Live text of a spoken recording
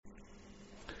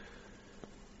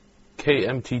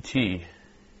KMTT,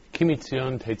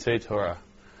 Kimitzion Teitzei Torah.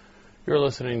 You're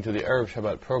listening to the Erev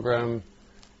Shabbat program,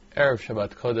 Erev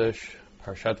Shabbat Kodesh,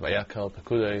 Parshat Vayakhel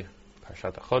Pekudei,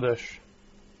 Parshat HaChodesh,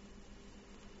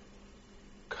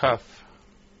 Kaf,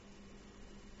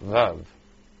 Vav,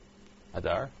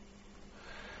 Adar.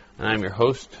 And I'm your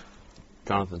host,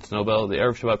 Jonathan Snowbell. The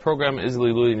Erev Shabbat program is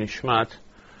Lilui Nishmat,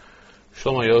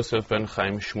 Shlomo Yosef ben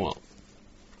Chaim Shmuel.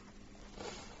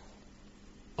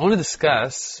 I want to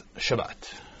discuss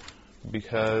Shabbat,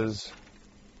 because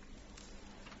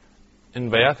in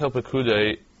Vayakhel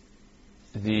Pekudei,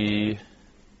 the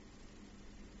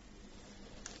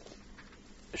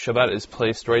Shabbat is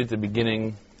placed right at the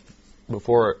beginning,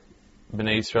 before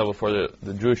Bnei Yisrael, before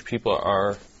the Jewish people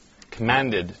are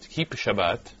commanded to keep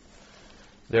Shabbat.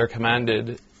 They're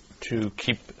commanded to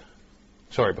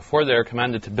before they're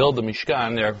commanded to build the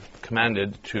Mishkan, they're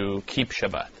commanded to keep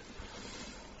Shabbat.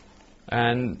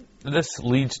 And this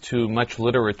leads to much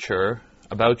literature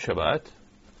about Shabbat,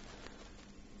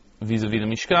 vis-a-vis the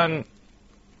Mishkan,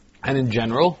 and in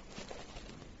general,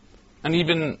 and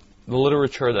even the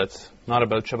literature that's not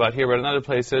about Shabbat here, but in other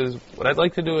places. What I'd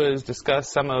like to do is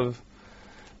discuss some of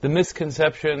the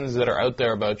misconceptions that are out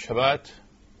there about Shabbat,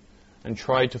 and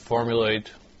try to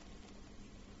formulate,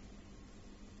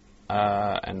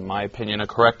 in my opinion, a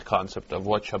correct concept of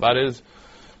what Shabbat is,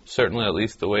 certainly at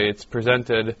least the way it's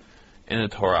presented in the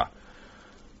Torah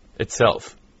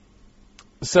itself.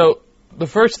 So, the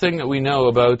first thing that we know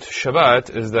about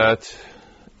Shabbat is that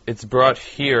it's brought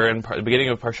here in the beginning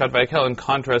of Parshat Vayakhel in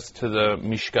contrast to the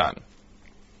Mishkan.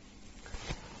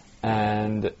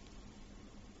 And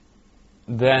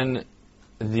then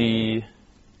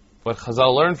what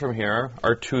Chazal learned from here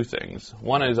are two things.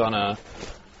 One is on a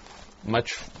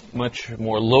much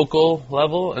more local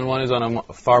level, and one is on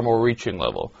a far more reaching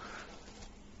level.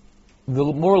 The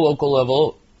more local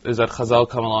level is that Chazal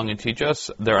come along and teach us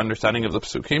their understanding of the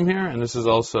Psukim here, and this is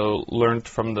also learned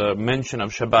from the mention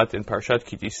of Shabbat in Parshat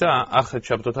Ki Tisa, Achet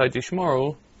Shabtotai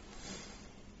Tishmoru,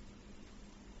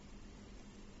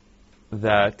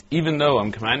 that even though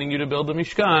I'm commanding you to build the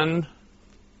Mishkan,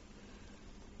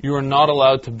 you are not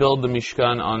allowed to build the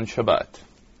Mishkan on Shabbat.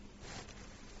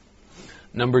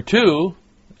 Number two,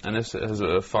 and this has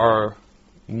a far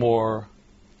more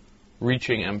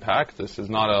reaching impact, this is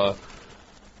not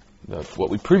what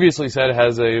we previously said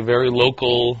has a very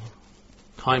local,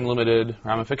 time-limited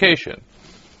ramification.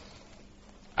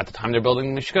 At the time they're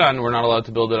building the Mishkan, we're not allowed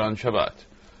to build it on Shabbat.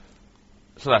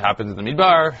 So that happens in the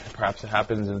Midbar, perhaps it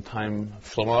happens in the time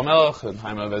of Shlomo HaMelech, in the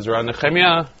time of Ezra and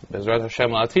Nehemiah, Bezrat Hashem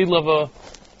La'atid Lavo.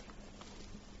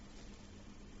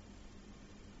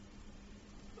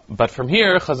 But from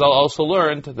here, Chazal also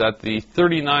learned that the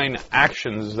 39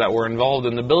 actions that were involved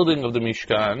in the building of the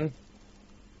Mishkan,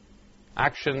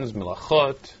 actions,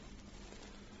 milachot,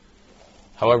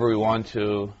 however we want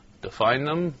to define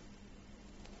them,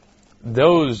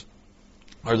 those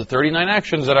are the 39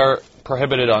 actions that are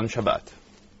prohibited on Shabbat.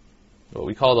 What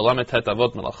we call the Lamed Het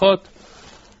Avot Melachot,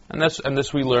 and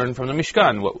this we learn from the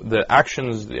Mishkan. The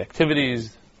actions, the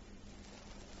activities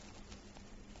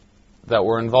that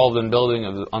were involved in building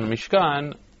on the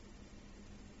Mishkan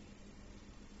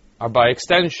are by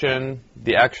extension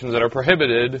the actions that are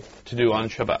prohibited to do on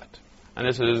Shabbat. And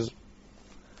this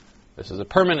is a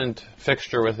permanent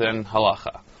fixture within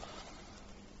halacha.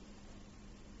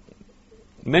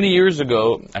 Many years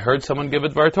ago, I heard someone give a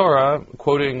Dvar Torah,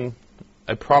 quoting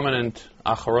a prominent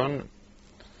Acharon,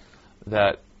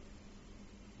 that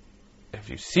if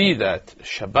you see that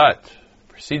Shabbat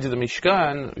precedes the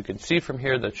Mishkan, we can see from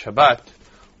here that Shabbat,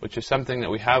 which is something that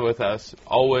we have with us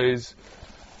always,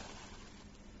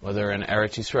 whether in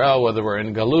Eretz Yisrael, whether we're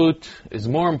in Galut, is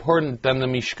more important than the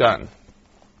Mishkan.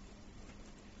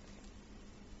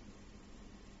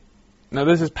 Now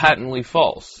this is patently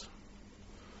false.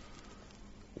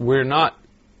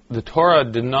 The Torah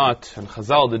did not, and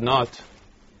Chazal did not,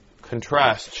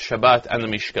 contrast Shabbat and the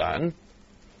Mishkan.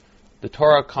 The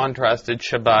Torah contrasted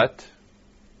Shabbat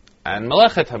and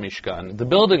Melechet HaMishkan, the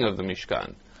building of the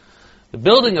Mishkan. The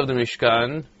building of the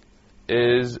Mishkan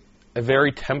is a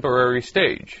very temporary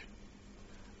stage.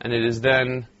 And it is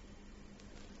then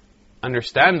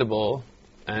understandable,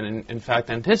 and in fact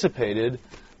anticipated,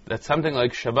 that something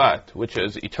like Shabbat, which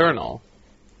is eternal,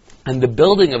 and the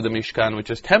building of the Mishkan,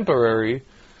 which is temporary,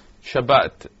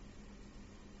 Shabbat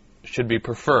should be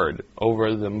preferred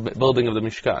over the building of the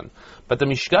Mishkan. But the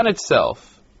Mishkan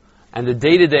itself, and the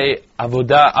day-to-day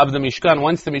avodah of the Mishkan,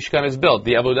 once the Mishkan is built,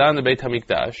 the avodah in the Beit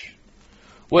HaMikdash,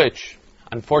 which,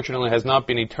 unfortunately, has not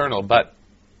been eternal, but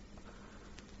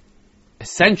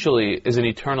essentially is an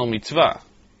eternal mitzvah.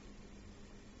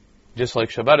 just like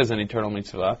Shabbat is an eternal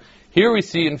mitzvah. Here we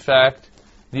see, in fact,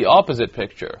 the opposite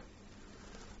picture.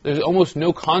 There's almost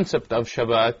no concept of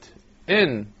Shabbat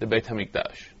in the Beit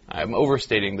HaMikdash. I'm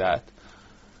overstating that.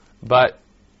 But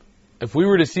if we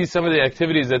were to see some of the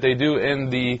activities that they do in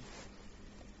the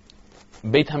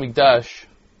Beit HaMikdash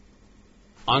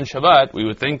on Shabbat, we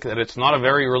would think that it's not a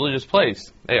very religious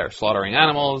place. They are slaughtering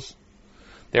animals.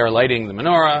 They are lighting the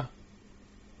menorah.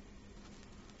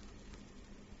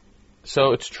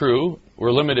 So it's true,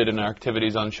 we're limited in our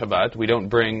activities on Shabbat. We don't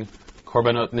bring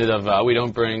korbanot nidava. We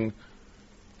don't bring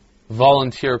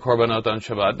volunteer korbanot on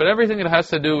Shabbat. But everything that has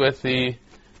to do with the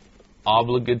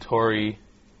obligatory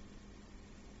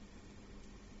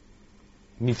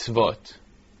mitzvot,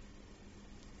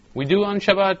 we do on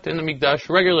Shabbat in the Mikdash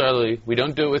regularly. We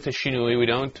don't do it with a shinui. We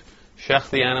don't shech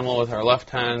the animal with our left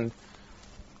hand.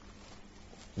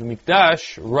 The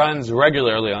Mikdash runs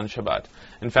regularly on Shabbat.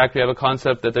 In fact, we have a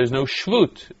concept that there's no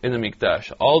shvut in the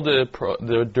Mikdash. All the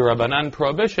Durabanan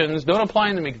prohibitions don't apply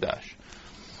in the Mikdash.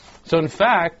 So in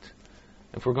fact,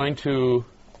 if we're going to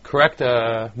correct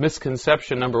a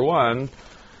misconception number one,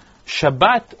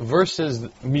 Shabbat versus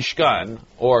Mishkan,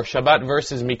 or Shabbat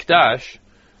versus Mikdash,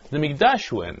 the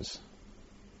Mikdash wins.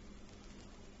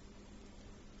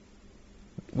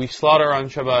 We slaughter on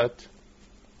Shabbat.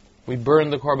 We burn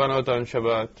the korbanot on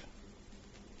Shabbat.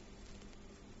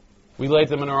 We light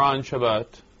the menorah on Shabbat.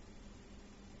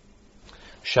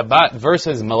 Shabbat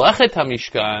versus Melechet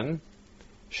HaMishkan,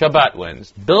 Shabbat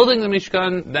wins. Building the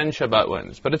Mishkan, then Shabbat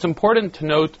wins. But it's important to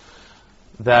note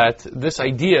that this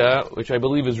idea, which I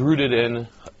believe is rooted in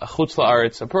a Chutz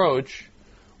La'aretz approach,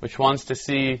 which wants to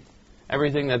see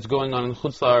everything that's going on in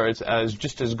Chutz La'aretz as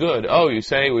just as good. Oh, you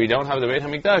say we don't have the Beit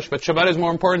HaMikdash, but Shabbat is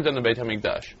more important than the Beit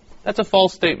HaMikdash. That's a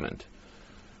false statement.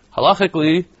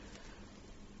 Halachically,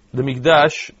 the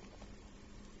Mikdash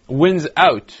wins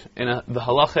out in the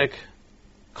halachic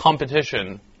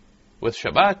competition with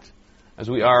Shabbat, as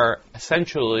we are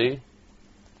essentially,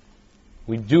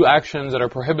 we do actions that are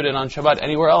prohibited on Shabbat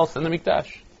anywhere else in the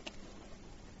Mikdash.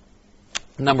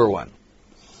 Number one.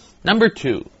 Number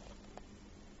two.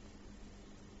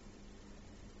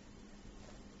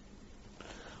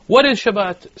 What is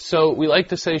Shabbat? So we like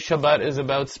to say Shabbat is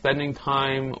about spending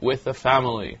time with the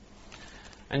family.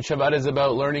 And Shabbat is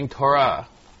about learning Torah.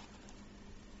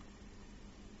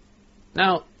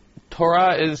 Now,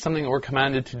 Torah is something that we're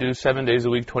commanded to do 7 days a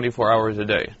week, 24 hours a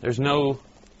day. There's no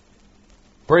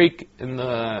break in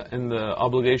the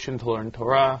obligation to learn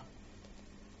Torah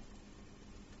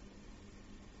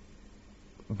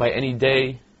by any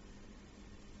day.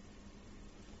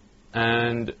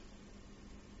 And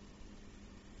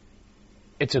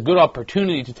it's a good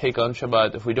opportunity to take on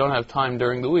Shabbat if we don't have time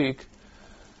during the week.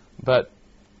 But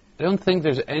I don't think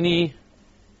there's any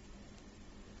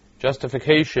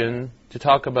justification to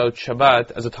talk about Shabbat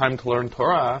as a time to learn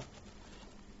Torah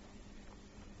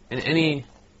in any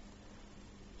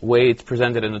way it's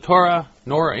presented in the Torah,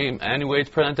 nor in any way it's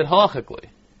presented halachically.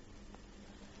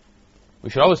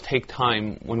 We should always take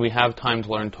time when we have time to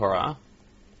learn Torah,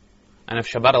 and if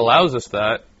Shabbat allows us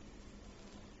that,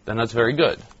 then that's very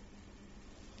good.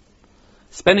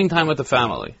 Spending time with the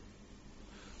family.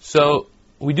 So,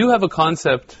 we do have a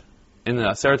concept in the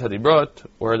Aseret HaDibrot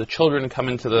where the children come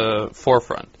into the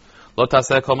forefront. Lo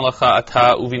taseh kol melacha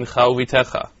ata uvincha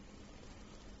uvitecha.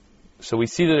 So we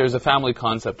see that there's a family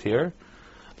concept here.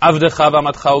 Avdecha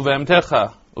v'amatcha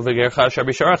uve'emtecha uvegercha asher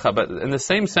bisharecha. But in the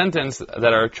same sentence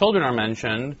that our children are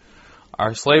mentioned,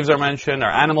 our slaves are mentioned,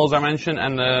 our animals are mentioned,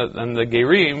 and the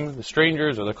gerim, the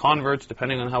strangers or the converts,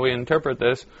 depending on how we interpret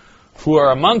this, who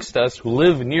are amongst us, who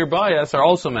live nearby us, are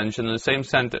also mentioned in the same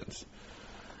sentence.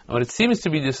 And what it seems to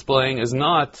be displaying is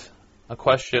not a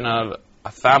question of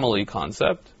a family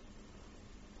concept,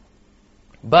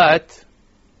 but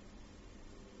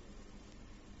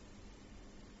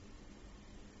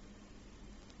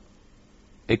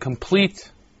a complete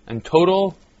and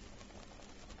total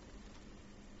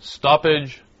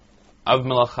stoppage of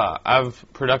melacha, of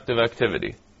productive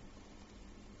activity.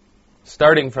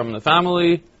 Starting from the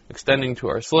family, extending to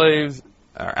our slaves,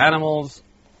 our animals,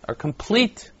 our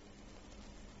complete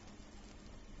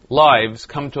lives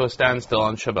come to a standstill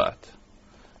on Shabbat.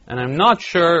 And I'm not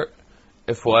sure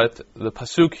if what the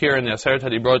pasuk here in the Aseret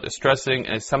HaDibrot is stressing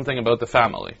is something about the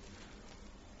family,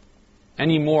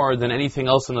 any more than anything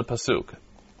else in the pasuk.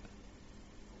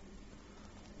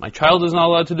 My child is not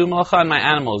allowed to do malacha, and my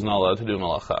animal is not allowed to do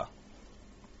malacha.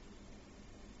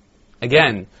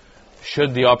 Again,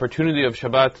 should the opportunity of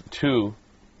Shabbat to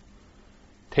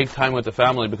take time with the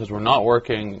family because we're not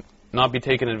working not be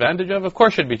taken advantage of? Of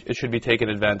course it should be taken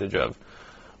advantage of.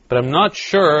 But I'm not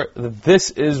sure that this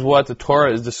is what the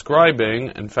Torah is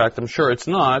describing. In fact, I'm sure it's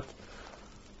not.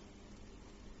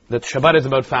 That Shabbat is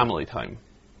about family time.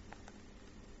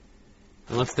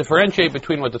 And let's differentiate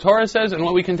between what the Torah says and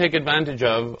what we can take advantage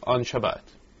of on Shabbat.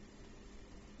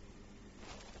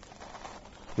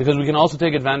 Because we can also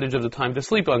take advantage of the time to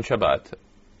sleep on Shabbat.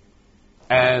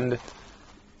 And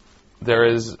there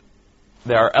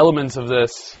are elements of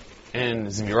this in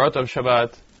Zmirot of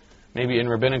Shabbat, maybe in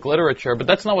rabbinic literature, but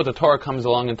that's not what the Torah comes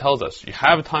along and tells us. You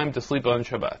have time to sleep on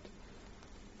Shabbat.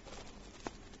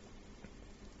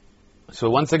 So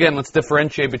once again, let's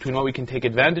differentiate between what we can take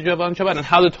advantage of on Shabbat and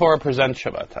how the Torah presents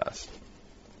Shabbat to us.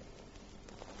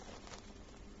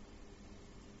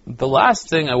 The last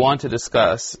thing I want to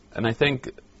discuss, and I think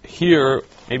here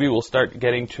maybe we'll start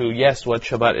getting to, yes, what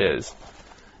Shabbat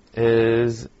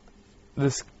is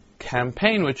this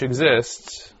campaign which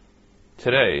exists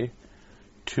today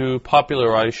to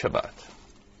popularize Shabbat.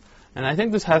 And I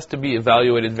think this has to be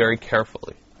evaluated very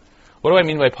carefully. What do I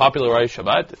mean by popularize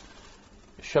Shabbat?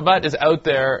 Shabbat is out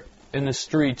there in the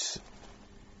streets.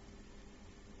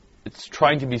 It's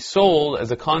trying to be sold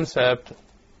as a concept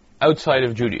outside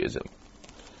of Judaism.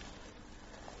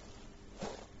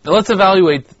 Now let's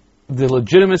evaluate the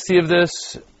legitimacy of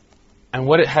this and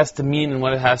what it has to mean and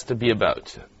what it has to be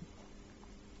about.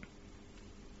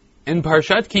 In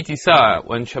Parshat Ki Tisa,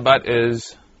 when Shabbat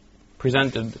is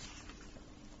presented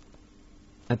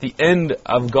at the end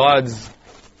of God's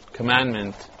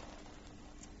commandment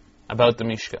about the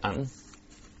Mishkan,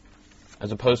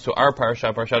 as opposed to our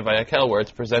Parshat Vayakel, where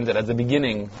it's presented at the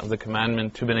beginning of the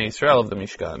commandment to Bnei Israel of the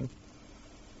Mishkan.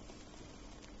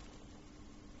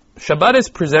 Shabbat is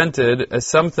presented as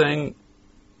something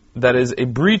that is a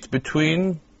brit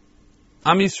between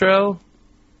Am Yisrael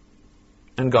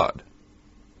and God.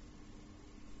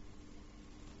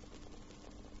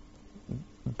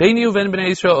 Beini uven Bnei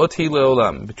Yisrael oti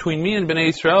leolam. Between me and Bnei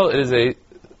Yisrael, it is a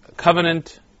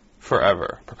covenant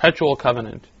forever, perpetual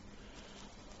covenant.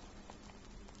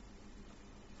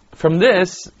 From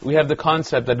this, we have the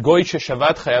concept that goy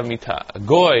sheshavat chayav mita. A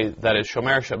goy that is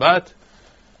shomer Shabbat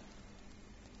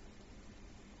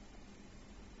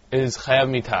is chayav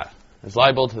mita, is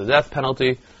liable to the death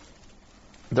penalty.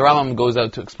 The Rambam goes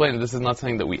out to explain that this is not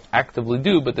something that we actively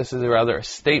do, but this is rather a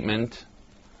statement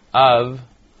of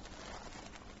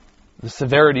the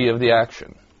severity of the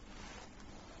action.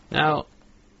 Now,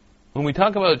 when we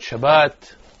talk about Shabbat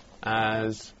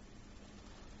as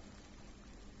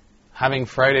having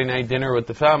Friday night dinner with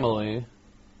the family,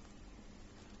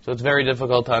 so it's very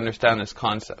difficult to understand this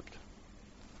concept.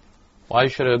 Why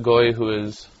should a goy who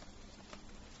is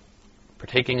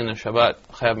partaking in the Shabbat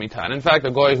chayav mita? And in fact,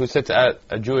 a goy who sits at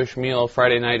a Jewish meal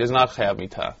Friday night is not chayav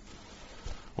mita.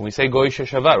 When we say goy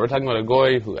sheshavat, we're talking about a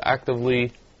goy who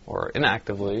actively, or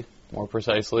inactively, more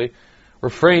precisely,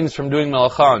 refrains from doing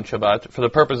melacha on Shabbat for the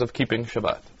purpose of keeping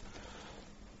Shabbat.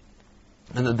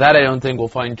 And that I don't think we'll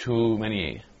find too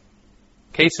many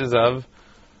cases of.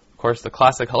 Of course, the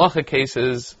classic halachic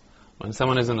cases, when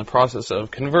someone is in the process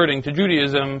of converting to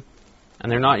Judaism,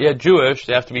 and they're not yet Jewish,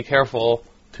 they have to be careful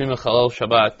to mechalel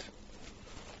Shabbat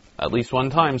at least one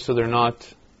time, so they're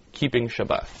not keeping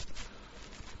Shabbat.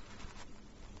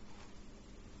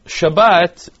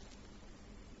 Shabbat,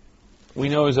 we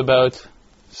know, is about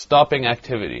stopping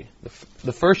activity.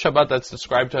 The first Shabbat that's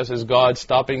described to us is God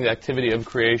stopping the activity of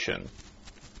creation.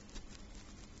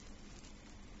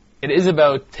 It is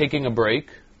about taking a break.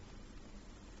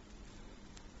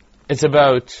 It's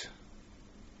about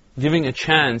giving a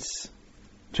chance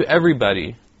to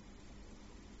everybody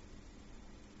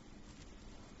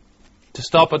to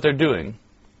stop what they're doing.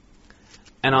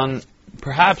 And on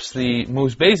perhaps the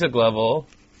most basic level,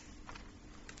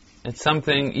 it's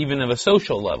something even of a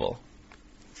social level.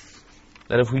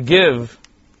 That if we give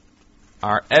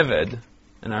our Eved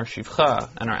and our Shivcha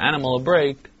and our animal a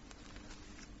break,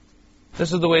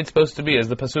 this is the way it's supposed to be. As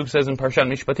the Pasuk says in Parshat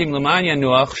Mishpatim, L'man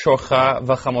yanuach shorcha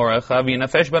v'chamorecha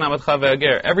v'yinafesh ben amatcha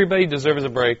ve'ager. Everybody deserves a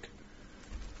break.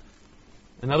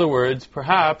 In other words,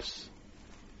 perhaps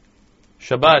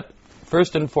Shabbat,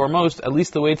 first and foremost, at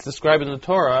least the way it's described in the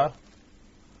Torah,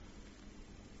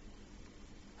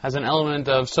 has an element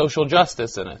of social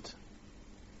justice in it.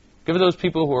 Give those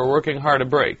people who are working hard a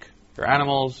break. Your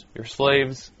animals, your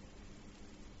slaves.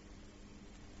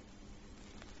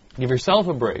 Give yourself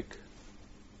a break.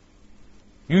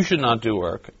 You should not do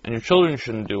work, and your children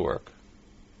shouldn't do work.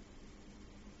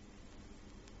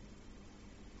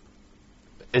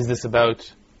 Is this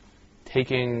about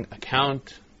taking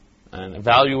account and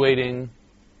evaluating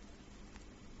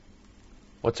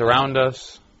what's around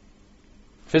us,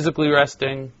 physically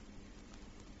resting?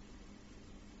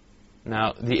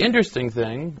 Now, the interesting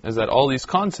thing is that all these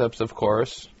concepts, of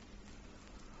course,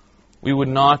 we would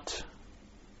not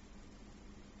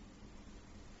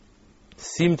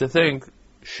seem to think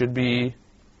should be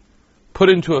put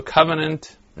into a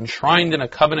covenant, enshrined in a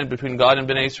covenant between God and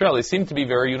Bnei Israel. They seem to be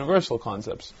very universal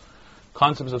concepts.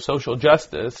 Concepts of social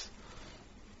justice,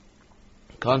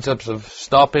 concepts of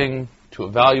stopping, to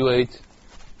evaluate,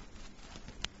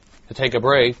 to take a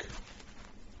break,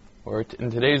 or in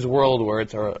today's world where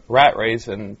it's a rat race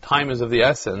and time is of the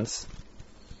essence,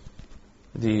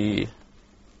 the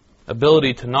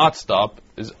ability to not stop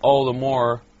is all the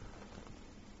more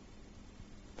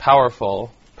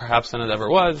powerful, perhaps than it ever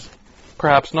was,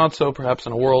 perhaps not so, perhaps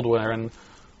in a world wherein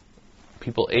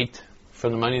people ate for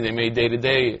the money they made day to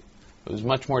day, it was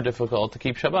much more difficult to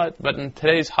keep Shabbat. But in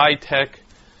today's high-tech,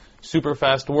 super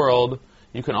fast world,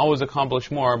 you can always accomplish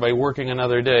more by working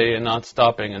another day and not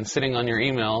stopping and sitting on your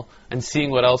email and seeing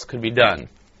what else could be done.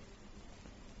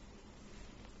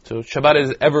 So Shabbat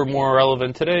is ever more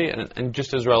relevant today and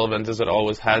just as relevant as it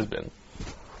always has been.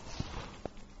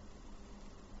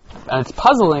 And it's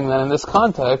puzzling that in this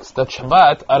context that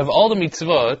Shabbat, out of all the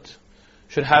mitzvot,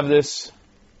 should have this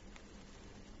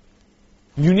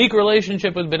unique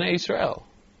relationship with Bnei Israel.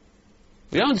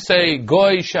 We don't say,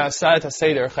 Goy sha'asat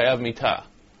ha-seder chayav mitah.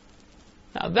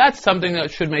 Now that's something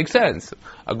that should make sense.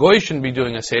 A Goy shouldn't be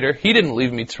doing a Seder. He didn't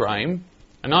leave Mitzrayim.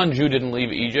 A non-Jew didn't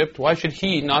leave Egypt. Why should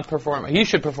he not perform? He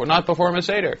should not perform a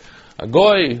Seder. A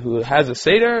Goy who has a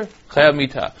Seder, chayav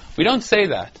mitah. We don't say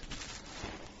that.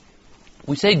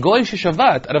 We say Goy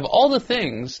sheshavat. Out of all the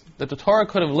things that the Torah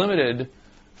could have limited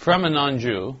from a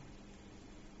non-Jew,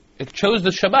 it chose the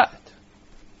Shabbat.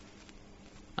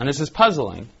 And this is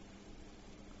puzzling.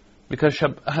 Because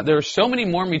there are so many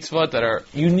more mitzvot that are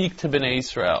unique to Bnei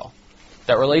Israel,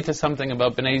 that relate to something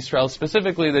about Bnei Israel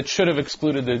specifically that should have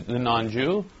excluded the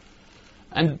non-Jew.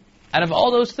 And out of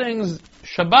all those things,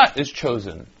 Shabbat is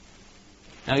chosen.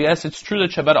 Now yes, it's true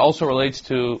that Shabbat also relates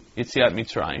to Yetziat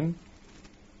Mitzrayim.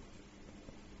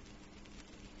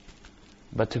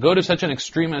 But to go to such an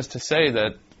extreme as to say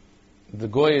that the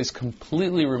Goy is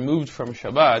completely removed from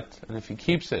Shabbat, and if he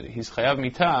keeps it, he's chayav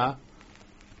mitah,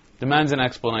 demands an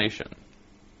explanation.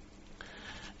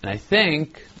 And I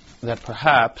think that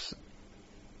perhaps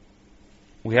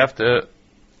we have to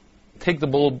take the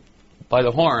bull by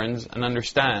the horns and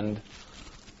understand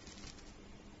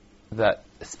that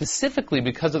specifically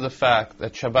because of the fact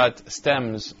that Shabbat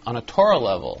stems on a Torah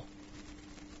level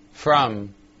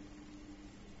from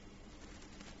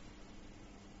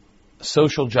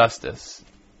social justice,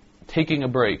 taking a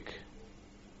break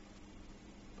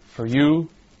for you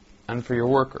and for your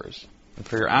workers and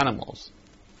for your animals,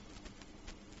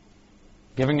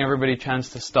 giving everybody a chance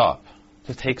to stop,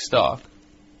 to take stock.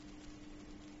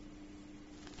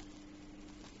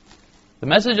 The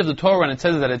message of the Torah, when it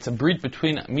says that it's a brit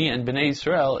between me and Bnei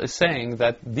Israel, is saying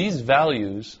that these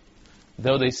values,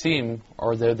 though they seem,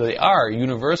 or though they are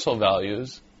universal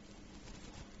values,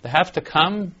 they have to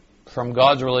come from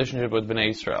God's relationship with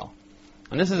Bnei Israel.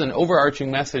 And this is an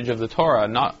overarching message of the Torah,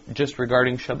 not just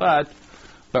regarding Shabbat,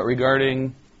 but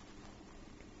regarding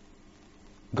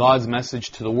God's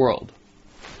message to the world.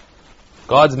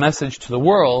 God's message to the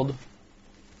world,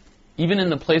 even in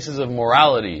the places of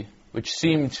morality, which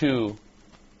seem to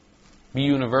be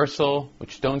universal,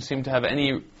 which don't seem to have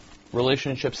any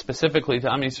relationship specifically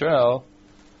to Am Yisrael,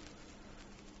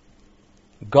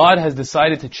 God has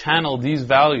decided to channel these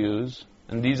values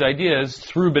and these ideas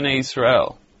through Bnei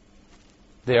Israel.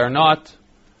 They are not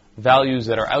values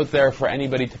that are out there for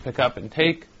anybody to pick up and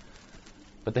take,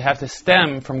 but they have to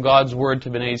stem from God's word to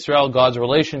Bnei Israel, God's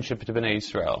relationship to Bnei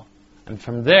Israel. And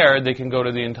from there, they can go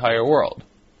to the entire world.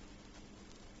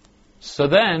 So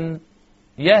then,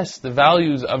 yes, the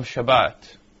values of Shabbat,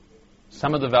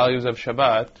 some of the values of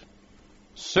Shabbat,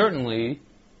 certainly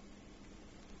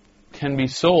can be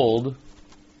sold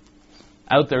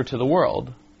out there to the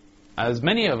world, as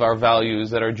many of our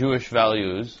values that are Jewish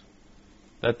values,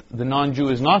 that the non-Jew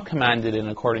is not commanded in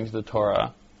according to the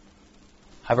Torah,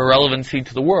 have a relevancy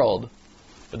to the world.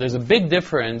 But there's a big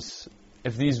difference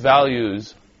if these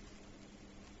values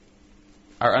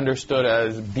are understood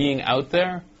as being out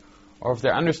there, or if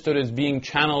they're understood as being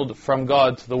channeled from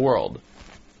God to the world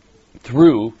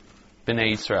through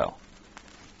Bnei Israel.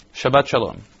 Shabbat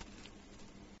Shalom.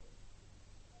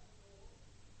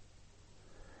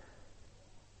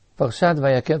 Parshat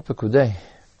Vayakel Pekudei.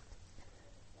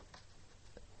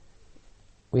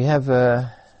 We have an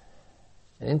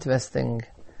interesting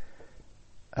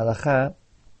halacha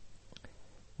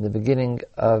in the beginning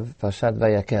of Parshat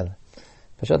Vayakel.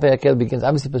 Parshat Vayakel begins,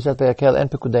 obviously Parshat Vayakel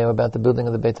and Pekudei are about the building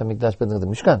of the Beit HaMikdash, building of the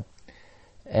Mishkan.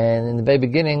 And in the very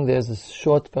beginning, there's a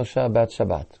short parsha about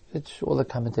Shabbat, which all the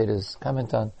commentators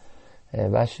comment on.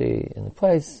 Rashi, in the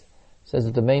place, says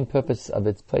that the main purpose of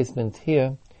its placement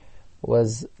here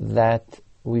was that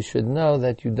we should know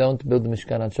that you don't build the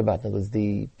Mishkan on Shabbat. In other words,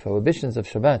 the prohibitions of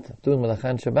Shabbat, doing Melacha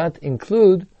on Shabbat,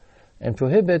 include and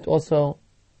prohibit also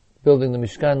building the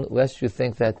Mishkan, lest you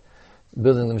think that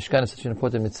building the Mishkan is such an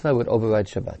important mitzvah would override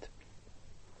Shabbat.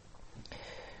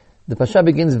 The Pasha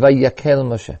begins, Vayakel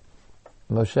Moshe.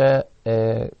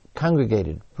 Moshe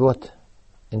congregated, brought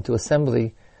into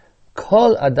assembly,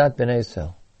 Kol Adat Bnei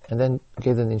Yisrael, and then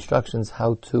gave them the instructions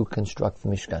how to construct the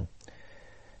Mishkan.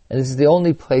 And this is the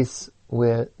only place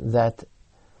where that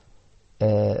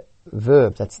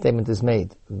verb, that statement is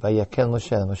made. Vayakel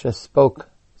Moshe. Moshe spoke.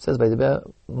 It says by the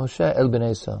Moshe el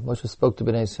Bnei Yisrael. Moshe spoke to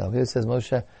Bnei Yisrael. Here it says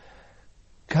Moshe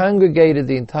congregated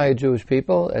the entire Jewish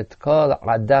people at Kol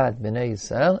Adat Bnei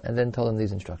Yisrael, and then told them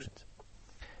these instructions.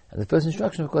 And the first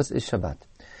instruction, of course, is Shabbat.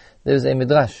 There is a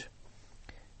midrash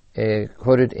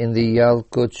quoted in the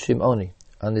Yalkut Shimoni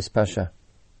on this pasha.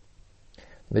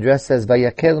 The midrash says,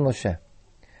 "Vayakel Moshe,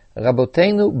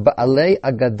 Raboteinu ba'alei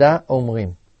agada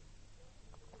omrim."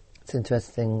 It's an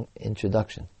interesting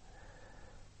introduction.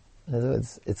 In other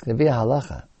words, it's going to be a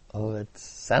halacha. Oh, it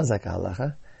sounds like a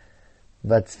halacha.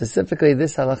 But specifically,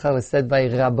 this halacha was said by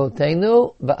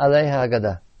Raboteinu ba'alei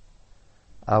ha'agada.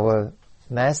 Our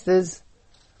masters,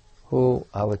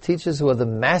 our teachers who are the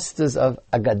masters of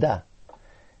Agadah.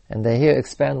 And they here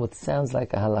expand what sounds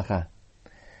like a halacha.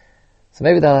 So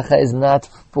maybe the halacha is not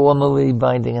formally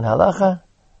binding in halacha,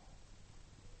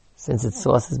 since its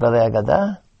source is Balei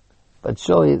Agadah, but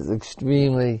surely it's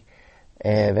extremely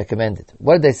recommended.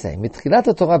 What did they say? Mitchilat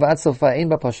HaTorah v'ad sofa ein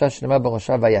b'parsha shnema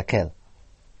b'rosha vayakel.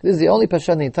 This is the only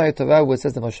parsha in the entire Torah where it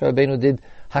says that Moshe Rabbeinu did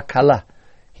hakala.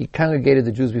 He congregated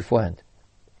the Jews beforehand.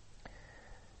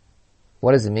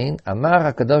 What does it mean?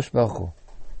 Amar HaKadosh Baruch Hu.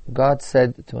 God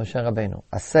said to Moshe Rabbeinu,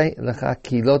 Asay lecha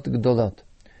kilot gdolot.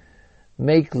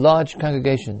 Make large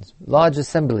congregations, large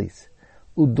assemblies.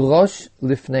 Udrosh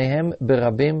lifneihem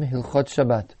berabim hilchot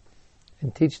Shabbat.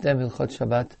 And teach them hilchot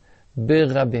Shabbat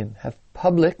berabim. Have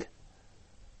public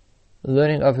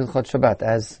learning of hilchot Shabbat.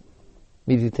 As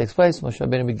immediately takes place, Moshe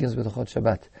Rabbeinu begins with hilchot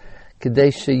Shabbat.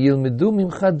 Kedei sheyilmedu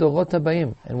mimcha dorot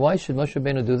habayim. And why should Moshe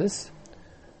Rabbeinu do this?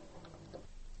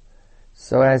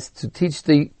 So as to teach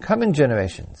the coming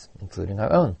generations, including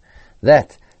our own,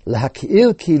 that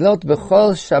lahakir kilot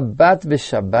bechol Shabbat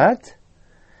v'Shabbat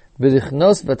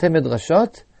v'lichnos b'tei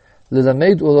medrashot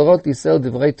lelamed ulorot Yisrael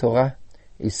divrei Torah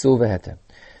isur v'heter.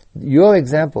 Your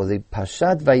example, the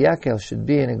Pashat Vayakel, should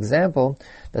be an example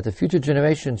that the future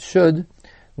generation should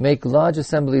make large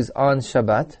assemblies on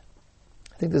Shabbat.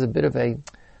 I think there's a bit of a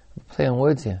play on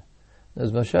words here.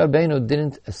 As Moshe Rabbeinu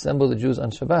didn't assemble the Jews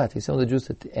on Shabbat. He assembled the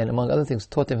Jews and among other things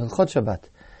taught them Hilchot Shabbat.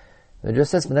 The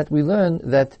just says from that we learn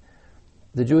that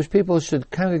the Jewish people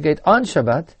should congregate on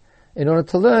Shabbat in order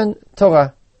to learn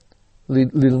Torah.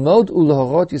 Lilmod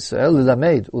ulahorot Yisrael,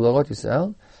 lilamed ulahorot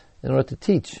Yisrael, in order to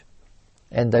teach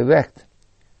and direct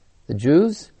the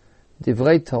Jews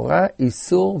divrei Torah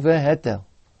isur veheter.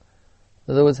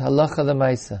 In other words, halacha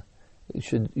l'maisa. You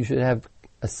should have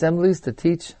assemblies to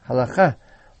teach halacha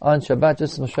on Shabbat,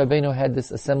 just as Moshe Rabbeinu had this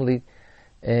assembly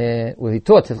where he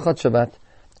taught Hilchot Shabbat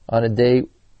on a day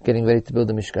getting ready to build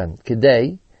the Mishkan.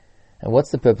 Kedei, and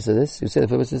what's the purpose of this? You say the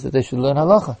purpose is that they should learn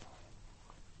halacha.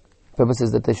 The purpose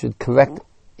is that they should correct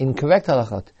incorrect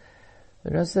halachot. The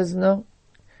Rebbe says no.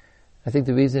 I think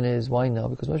the reason is, why no?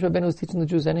 Because Moshe Rabbeinu was teaching the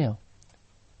Jews anyhow.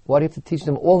 Why do you have to teach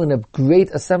them all in a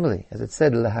great assembly? As it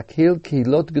said, lahakil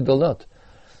kihilot gedolot.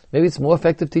 Maybe it's more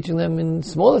effective teaching them in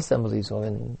small assemblies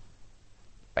or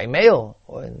by mail,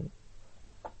 or in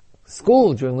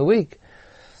school during the week,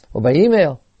 or by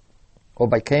email, or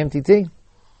by KMTT.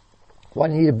 Why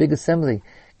do you need a big assembly?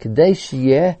 Kedei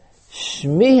sheyeh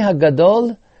shmi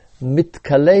hagadol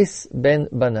mitkales ben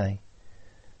banai.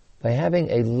 By having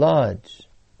a large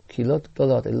kilot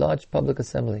gadolot, a large public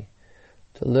assembly,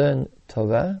 to learn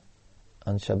Torah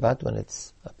on Shabbat when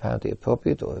it's apparently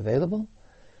appropriate or available,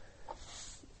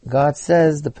 God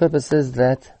says the purpose is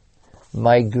that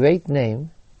my great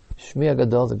name, Shmi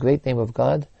HaGadol, the great name of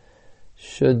God,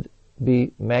 should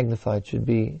be magnified, should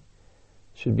be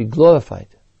glorified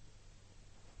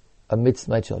amidst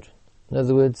my children. In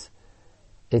other words,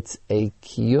 it's a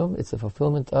kiyum, it's a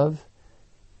fulfillment of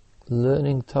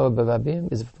learning Torah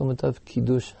berabim, is a fulfillment of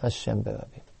Kiddush Hashem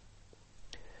berabim.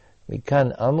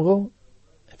 Mikan Amru,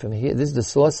 from here, this is the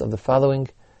source of the following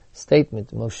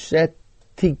statement. Moshe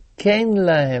tiken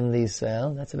lahem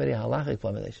l'Yisrael. That's a very halachic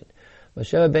formulation.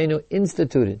 Moshe Rabbeinu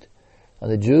instituted on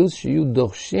the Jews, Shiyu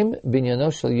dorshim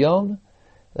binyano shel yom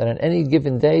that on any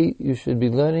given day you should be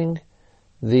learning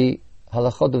the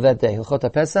halachot of that day. Hilchot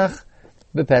HaPesach,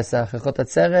 b'Pesach. Hilchot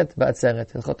HaTzeret,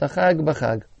 b'Atzeret. Hilchot HaChag,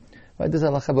 b'Chag. Why does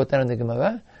halacha brought down in the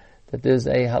Gemara? That there's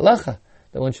a halacha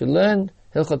that one should learn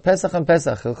Hilchot Pesach and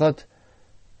Pesach, Hilchot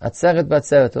Atzeret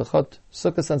b'Atzeret, Hilchot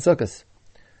Sukkos and Sukkos.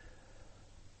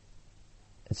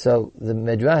 And so the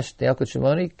Midrash, the Yalkut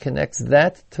Shimoni, connects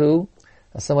that to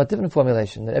a somewhat different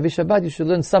formulation, that every Shabbat you should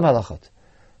learn some halachot.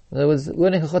 In other words,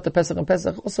 learning Hilchot Pesach and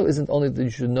Pesach also isn't only that you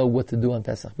should know what to do on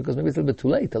Pesach, because maybe it's a little bit too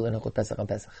late to learn Hilchot Pesach and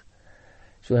Pesach.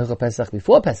 You should learn Hilchot Pesach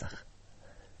before Pesach.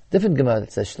 Different Gemara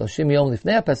that says, Shloshim Yom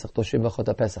Lifnei Pesach, Toshim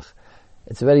Hilchot Pesach.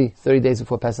 It's already 30 days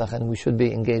before Pesach, and we should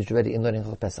be engaged already in learning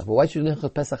Hilchot Pesach. But why should you learn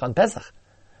Hilchot Pesach on Pesach?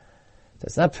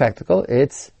 That's not practical.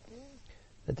 It's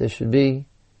that there should be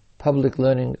public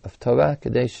learning of Torah,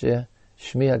 Kadesh Shmi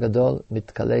HaGadol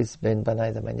Mitkales Ben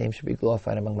Banai, that my name should be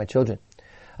glorified among my children.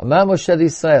 Amar Moshe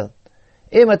Yisrael,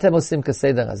 Im atem osim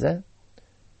kaseder hazeh,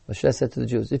 Moshe said to the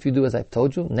Jews, if you do as I've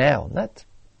told you, now, not,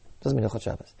 doesn't mean Hilchot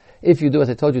Shabbos. If you do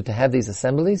as I told you to have these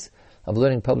assemblies of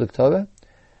learning public Torah,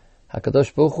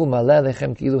 HaKadosh Baruch Hu maleh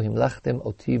alechem ki'ilu himlachtem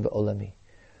oti ba'olami.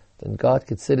 Then God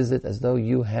considers it as though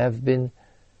you've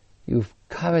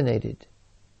coronated,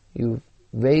 you've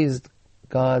raised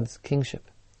God's kingship.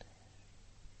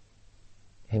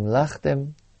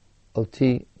 Himlachtem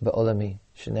oti ba'olami.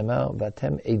 Shenemar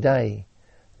v'atem edai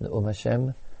ne'um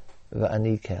Hashem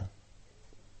v'ani kel.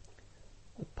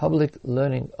 Public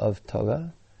learning of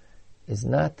Torah is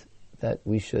not that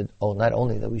we should, not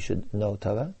only that we should know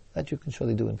Torah, that you can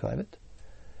surely do in private,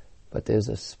 but there's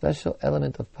a special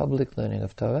element of public learning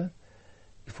of Torah.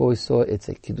 Before we saw it's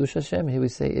a Kiddush Hashem, here we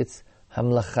say it's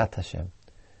Hamlachat Hashem.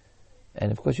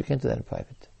 And of course you can't do that in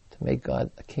private. To make God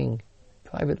a king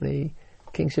privately,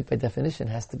 kingship by definition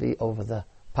has to be over the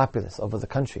populace, over the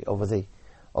country, over the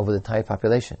entire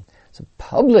population. So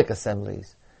public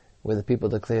assemblies where the people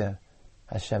declare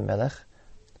Hashem Melech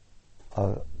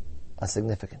are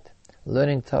significant.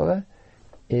 Learning Torah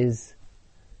is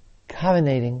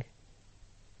coronating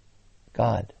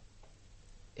God.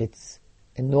 It's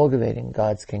inaugurating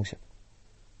God's kingship.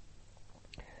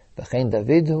 V'chein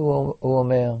David hu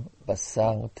omer,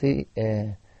 basarti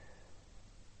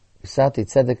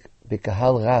tzedek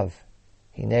b'kahal rav,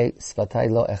 hine svatai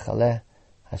lo echaleh,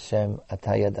 Hashem ata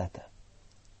yadata.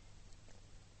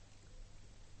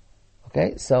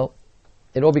 Okay, so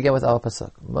it all began with our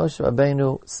pasuk. Moshe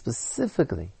Rabbeinu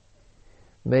specifically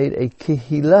made a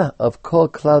kehila of Kol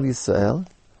Klal Yisrael,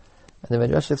 and the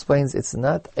Midrash explains it's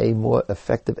not a more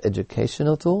effective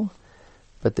educational tool,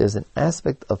 but there's an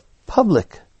aspect of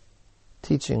public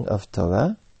teaching of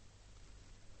Torah.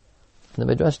 And the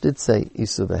Midrash did say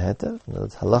Isu V'Heter, in other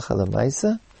words, Halacha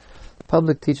L'Maisa.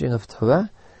 Public teaching of Torah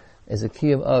is a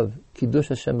kiyum of Kiddush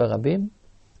Hashem Barabim,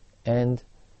 and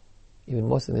even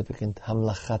more significant,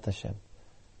 Hamlachat Hashem.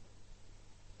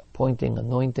 Appointing,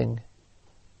 anointing,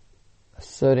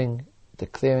 asserting,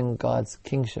 declaring God's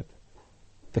kingship,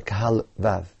 V'Kahal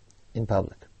Vav, in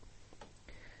public.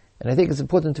 And I think it's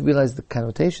important to realize the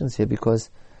connotations here, because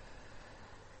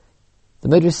the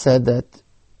Midrash said that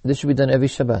this should be done every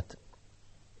Shabbat.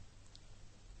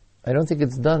 I don't think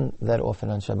it's done that often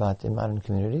on Shabbat in modern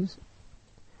communities.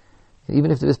 Even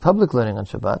if there is public learning on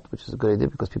Shabbat, which is a good idea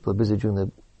because people are busy during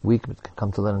the week but can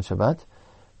come to learn on Shabbat,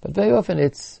 but very often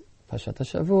it's Pashat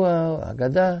HaShavua,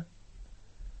 Agadah.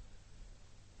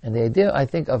 And the idea, I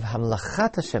think, of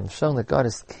Hamlachat Hashem, showing that God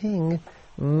is king,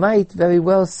 might very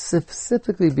well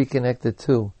specifically be connected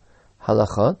to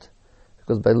halachot,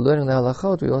 because by learning the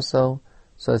halachot, we also,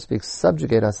 so to speak,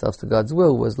 subjugate ourselves to God's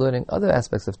will, whereas learning other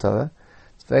aspects of Torah,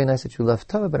 it's very nice that you love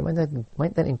Torah, but it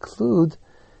might not include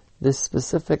this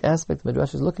specific aspect the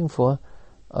Midrash is looking for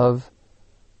of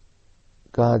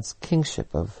God's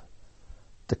kingship, of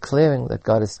declaring that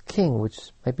God is king,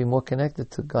 which might be more connected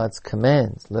to God's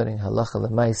commands, learning halacha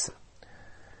l'maisa.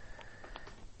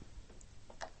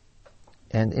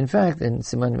 And in fact, in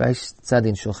Siman Reish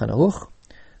Tzadin Shulchan Aruch,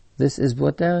 this is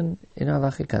brought down in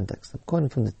halachic context. I'm quoting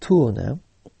from the Tur now.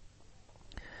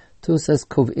 Tur says,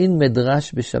 Kov'in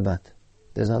medrash b'Shabbat.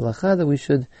 There's a halacha that we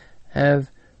should have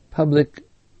public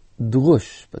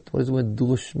drush. But what does the word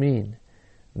drush mean?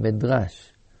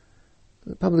 Medrash.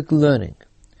 Public learning.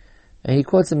 And he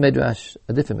quotes a medrash,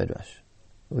 a different medrash,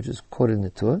 which is quoted in the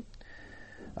Tur.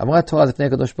 Amra Torah l'fnei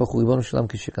HaKadosh Baruch Hu, Ribonu Shalom,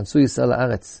 kishikansu Yisrael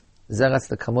ha'aretz,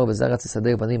 zaratz l'kamo v'zaratz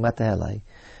l'sadeh b'ani mata halai.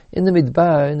 In the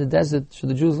midbar, in the desert, should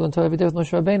the Jews learn Torah every day with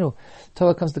Moshe Rabbeinu?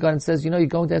 Torah comes to God and says, you're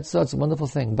going to Eretz, it's a wonderful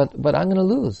thing, but I'm going to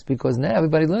lose, because now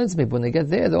everybody learns me. But when they get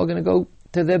there, they're all going to go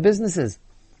to their businesses.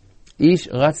 Ish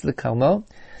ratz l'kamo,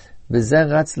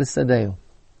 v'zer ratz l'sadeh.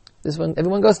 This one,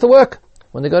 everyone goes to work.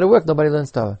 When they go to work, nobody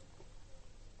learns Torah.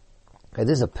 Okay,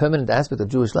 this is a permanent aspect of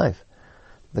Jewish life.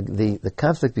 The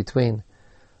conflict between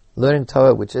learning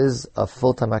Torah, which is a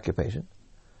full-time occupation,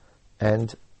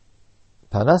 and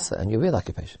parnasa, and your real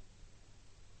occupation.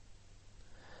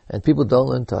 And people don't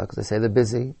learn Torah because they say they're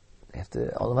busy. They have to,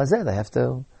 olam hazeh, they have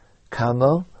to,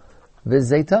 kamo,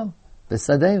 v'zeito,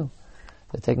 v'sadeu.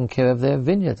 They're taking care of their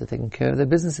vineyards, they're taking care of their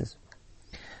businesses.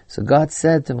 So God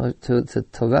said to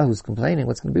Torah, who's complaining,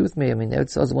 what's going to be with me? I mean,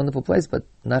 Eretz Yisrael is a wonderful place, but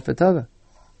not for Torah.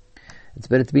 It's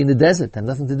better to be in the desert, have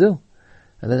nothing to do.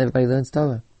 And then everybody learns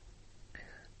Torah.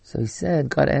 So he said,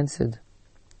 God answered,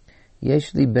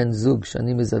 Yesh li ben zug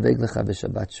shani mizaveg lecha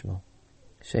b'shabbat shmo.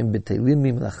 Shem b'teilim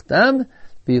mimlachtam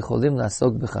v'yicholim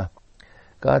la'asok b'cha.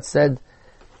 God said,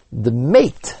 the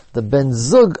mate, the ben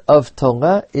zug of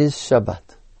Torah is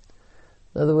Shabbat.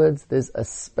 In other words, there's a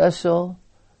special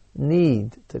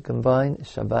need to combine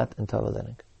Shabbat and Torah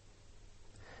learning.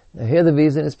 Now here the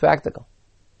reason is practical.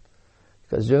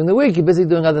 Because during the week you're busy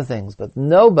doing other things, but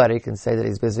nobody can say that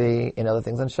he's busy in other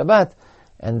things on Shabbat.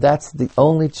 And that's the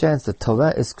only chance. The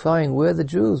Torah is crying, where are the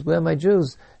Jews? Where are my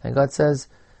Jews? And God says,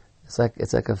 it's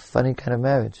like a funny kind of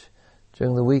marriage.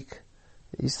 During the week,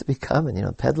 it used to be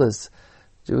common, peddlers,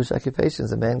 Jewish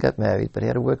occupations. A man got married, but he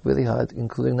had to work really hard,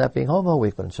 including not being home all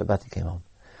week, but on Shabbat he came home.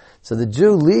 So the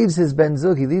Jew leaves his Ben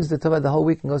Zug, he leaves the Torah the whole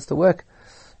week and goes to work.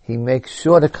 He makes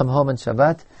sure to come home on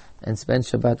Shabbat and spend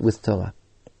Shabbat with Torah.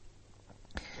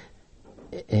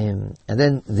 And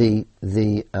then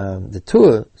the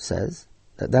Tur says,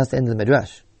 that's the end of the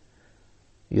Midrash.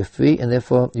 You're free and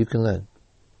therefore you can learn.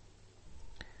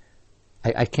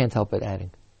 I can't help but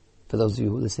adding, for those of you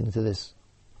who are listening to this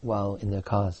while in their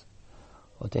cars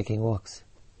or taking walks.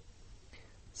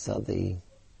 So the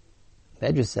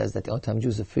Midrash says that the only time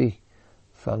Jews are free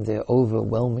from their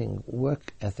overwhelming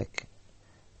work ethic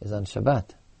is on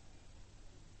Shabbat.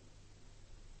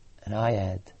 And I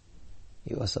add,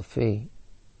 you're also free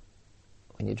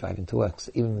when you're driving to work.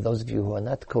 So even those of you who are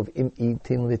not called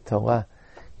itin lit Torah,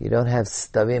 you don't have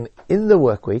stavim in the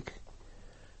work week,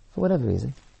 for whatever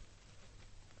reason,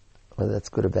 whether that's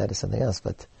good or bad is something else,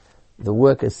 but the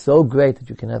work is so great that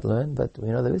you cannot learn, but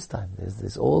there is time.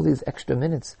 There's all these extra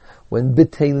minutes when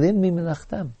b'teilim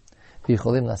mimelachtam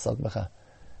v'yicholim la'asok b'cha.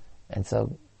 And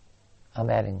so I'm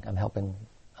helping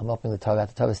the Torah.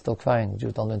 The Torah is still crying.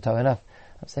 Jews don't learn Torah enough.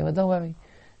 I'm saying, well, don't worry.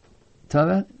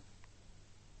 Torah,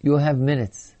 you'll have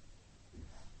minutes,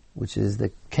 which is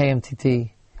the KMTT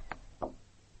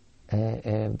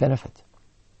benefit.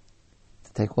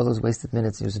 To take all those wasted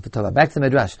minutes and use it for Torah. Back to the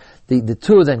Midrash. The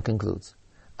Tur then concludes.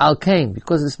 Al Kain,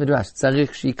 because of this Midrash,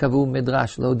 tzarich shikavu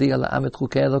Midrash lodi ala amet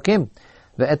chukei Elokim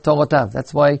ve'et Torotav.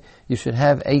 That's why you should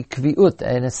have a kviut,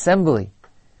 an assembly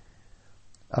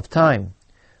of time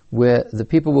where the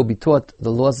people will be taught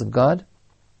the laws of God.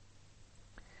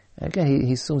 And again,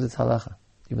 he assumes it's halacha,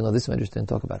 even though this Midrash didn't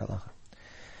talk about halacha.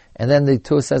 And then the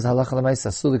Torah says halacha l'maisa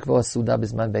asur likvor suda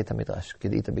bizman beit hamidrash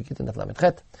k'di'ita b'Gittin daf lamed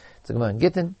chet. It's a Gemara in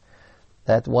Gittin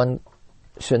that one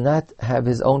should not have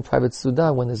his own private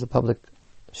suda when there's a public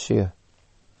shir.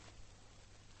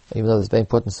 Even though it's very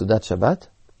important Sudat Shabbat,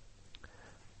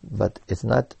 but it's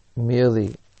not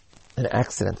merely an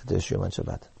accident to do a shir on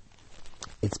Shabbat.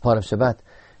 It's part of Shabbat,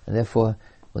 and therefore,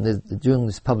 during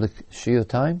this public shir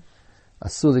time,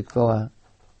 asur likvor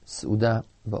suda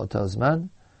ba'oto zman.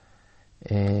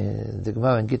 The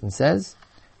Gemara in Gittin says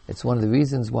it's one of the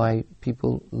reasons why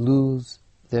people lose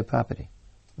their property.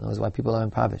 In other words, why people are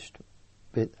impoverished.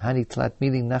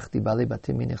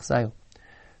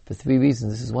 For 3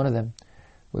 reasons, this is one of them,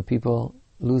 where people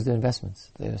lose their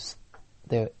investments.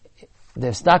 Their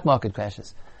stock market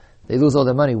crashes. They lose all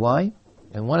their money. Why?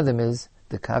 And one of them is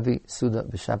the kavi suda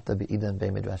b'shabta b'idan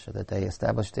be'midrasha, that they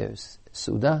established their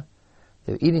suda,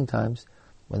 their eating times,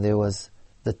 when there was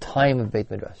the time of Beit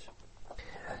Midrash.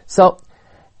 So,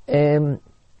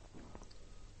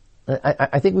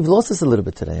 I think we've lost this a little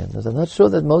bit today. I'm not sure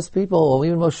that most people, or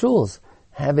even most shuls,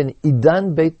 have an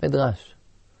Idan Beit Midrash.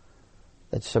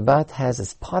 That Shabbat has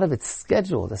as part of its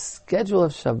schedule. The schedule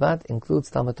of Shabbat includes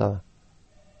Talmud Torah.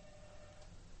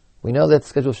 We know that the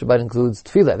schedule of Shabbat includes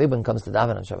Tefillah. Everyone comes to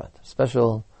daven on Shabbat.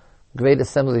 Special, great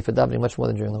assembly for davening, much more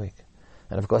than during the week.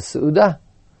 And of course, Seudah.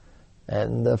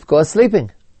 And of course,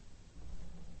 sleeping.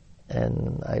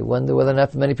 And I wonder whether or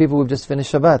not many people will just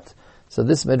finish Shabbat. So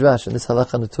this Midrash and this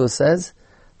Halakha Natur says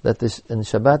that in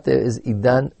Shabbat there is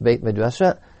Idan Beit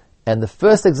Midrasha, and the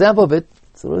first example of it,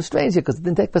 it's a little strange here because it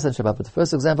didn't take place on Shabbat, but the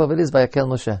first example of it is by Akel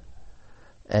Moshe.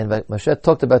 And Moshe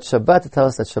talked about Shabbat to tell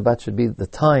us that Shabbat should be the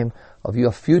time of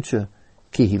your future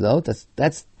kihilot.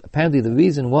 That's apparently the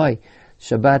reason why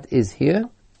Shabbat is here,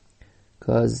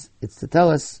 because it's to tell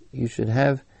us you should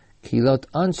have kihilot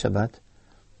on Shabbat,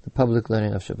 the public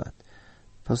learning of Shabbat.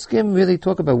 Poskim really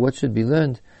talk about what should be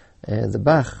learned. The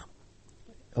Bach,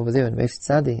 over there in Reish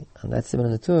Tzadi, on that Siman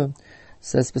in the Torah,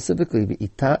 says specifically,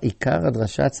 Ikar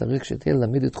hadrasha tzarich sheteh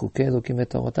lamid et chukei Elokim et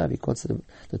Torotav. He quotes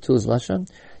the Torah's Lashon.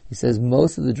 He says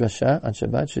most of the drasha on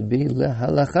Shabbat should be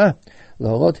lehalacha,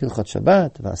 lahorot hilchot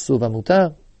Shabbat, v'asur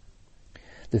v'mutar.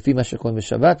 Lefi ma shekol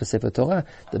b'Shabbat, b'Sefer Torah.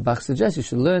 The Bach suggests you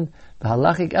should learn the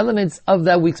halachic elements of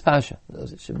that week's Pasha.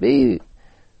 It should be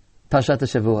Pashat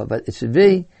HaShavua, but it should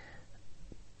be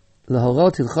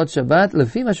lahorot hilchot Shabbat,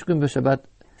 lefi ma shekol b'Shabbat,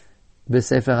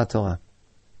 b'Sefer HaTorah.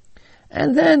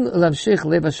 And then lamshich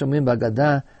lev hashomim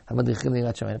b'agada hamadrichim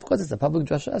lirat shamayim. Of course, it's a public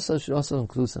drasha, so it should also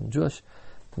include some Jewish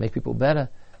to make people better,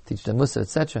 teach them Musa,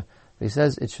 etc. But he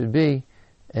says it should be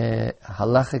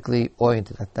halachically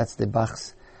oriented. That's the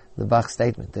Bach's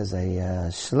statement. There's a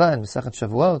shla in Masechet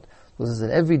Shavuot who says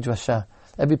that every drasha,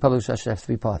 every public drasha should have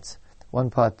 3 parts. 1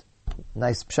 part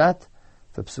nice pshat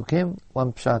for psukim,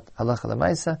 1 pshat halacha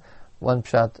lemaisa, 1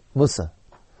 pshat Musa.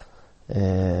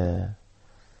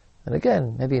 And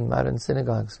again, maybe in modern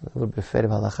synagogues, we're a little bit afraid of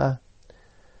halacha,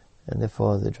 and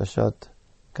therefore the drashot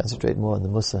concentrate more on the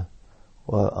Musa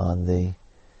or on the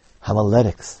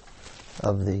homiletics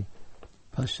of the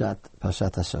Pashat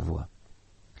HaShavua.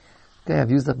 Okay, I've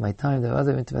used up my time. There are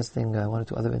other interesting, 1 or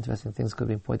 2 other interesting things could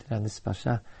be pointed out in this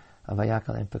Pasha of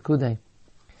Vayakal and Pekudei.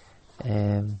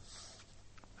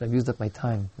 But I've used up my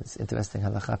time. It's interesting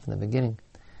halacha from the beginning.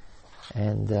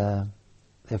 And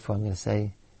therefore I'm going to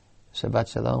say,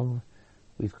 Shabbat Shalom.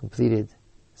 We've completed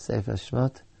Sefer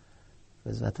Shemot.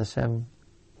 B'ezrat Hashem,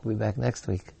 we'll be back next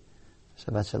week.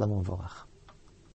 Shabbat Shalom U'Vorach.